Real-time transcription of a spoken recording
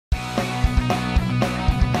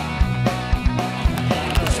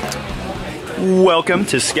Welcome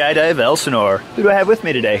to Skydive Elsinore. Who do I have with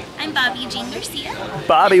me today? I'm Bobbi Jean Garcia.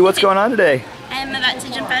 Bobbi, what's going on today? I'm about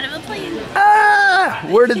to jump out of a plane. Ah!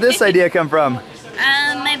 Where did this idea come from?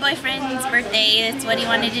 My boyfriend's birthday. That's what he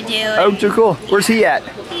wanted to do. Oh, too cool. Where's he at?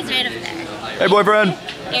 He's right up there. Hey, boyfriend.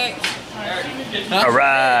 Here. All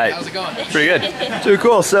right. How's it going? Pretty good. Too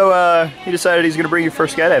cool. So he decided he's going to bring you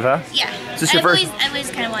first skydive, huh? Yeah. Is this your first? I've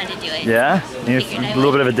always kind of wanted to do it. Yeah? You a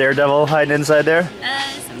little bit of a daredevil hiding inside there?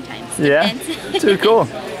 Sometimes. Yeah? Depends. Too cool.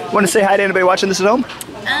 Want to say hi to anybody watching this at home?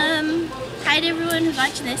 Hi to everyone who's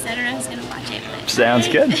watching this. I don't know who's going to watch it. But Sounds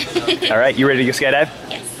good. All right, you ready to go skydive?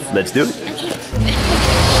 Yes. Let's do it.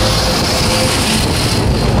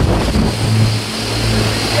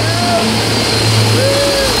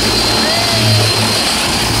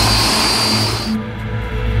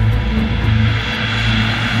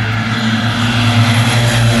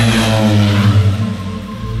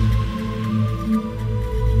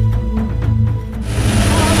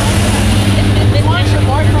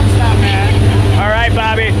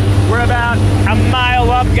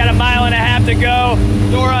 Okay. Got a mile and a half to go.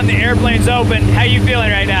 Door on the airplane's open. How you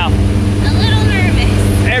feeling right now? A little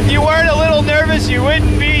nervous. If you weren't a little nervous, you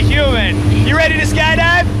wouldn't be human. You ready to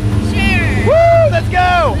skydive? Sure. Woo! Let's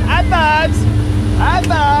go! High fives! High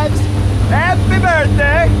fives! Happy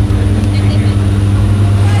birthday!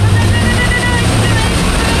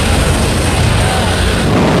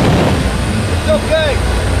 It's okay.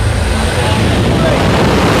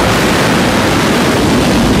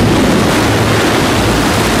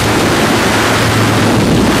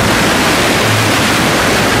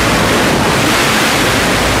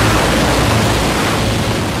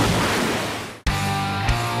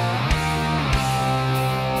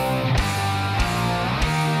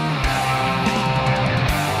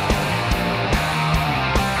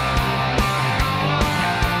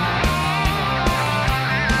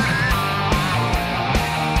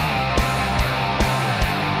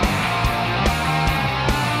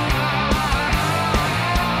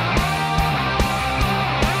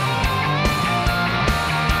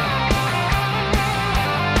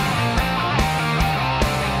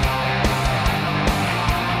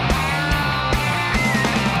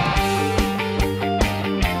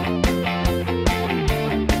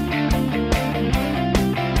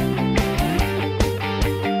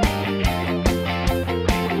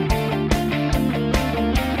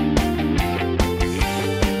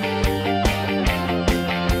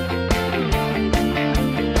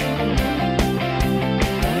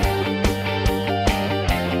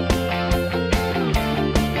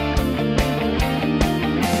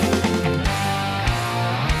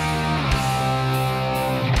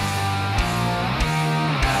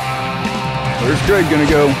 Where's Greg gonna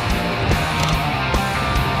go?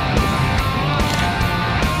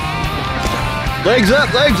 Legs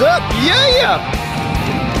up, legs up, yeah!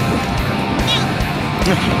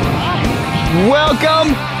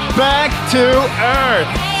 Welcome back to Earth.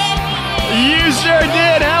 You sure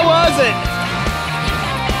did, how was it?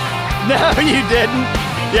 No, you didn't.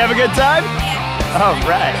 You have a good time? All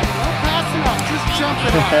right. Don't pass it up, just jump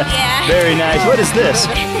it up. Yeah. Very nice. What is this?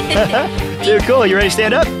 Too cool. You ready to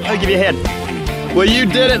stand up? I'll give you a hand. Well, you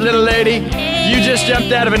did it, little lady. You just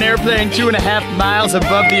jumped out of an airplane 2.5 miles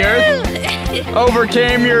above the earth,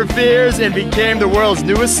 overcame your fears, and became the world's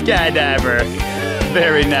newest skydiver.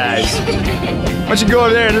 Very nice. Why don't you go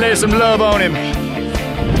over there and lay some love on him?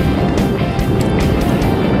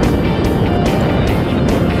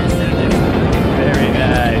 Very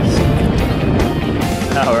nice.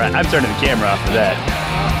 All right, I'm turning the camera off for that.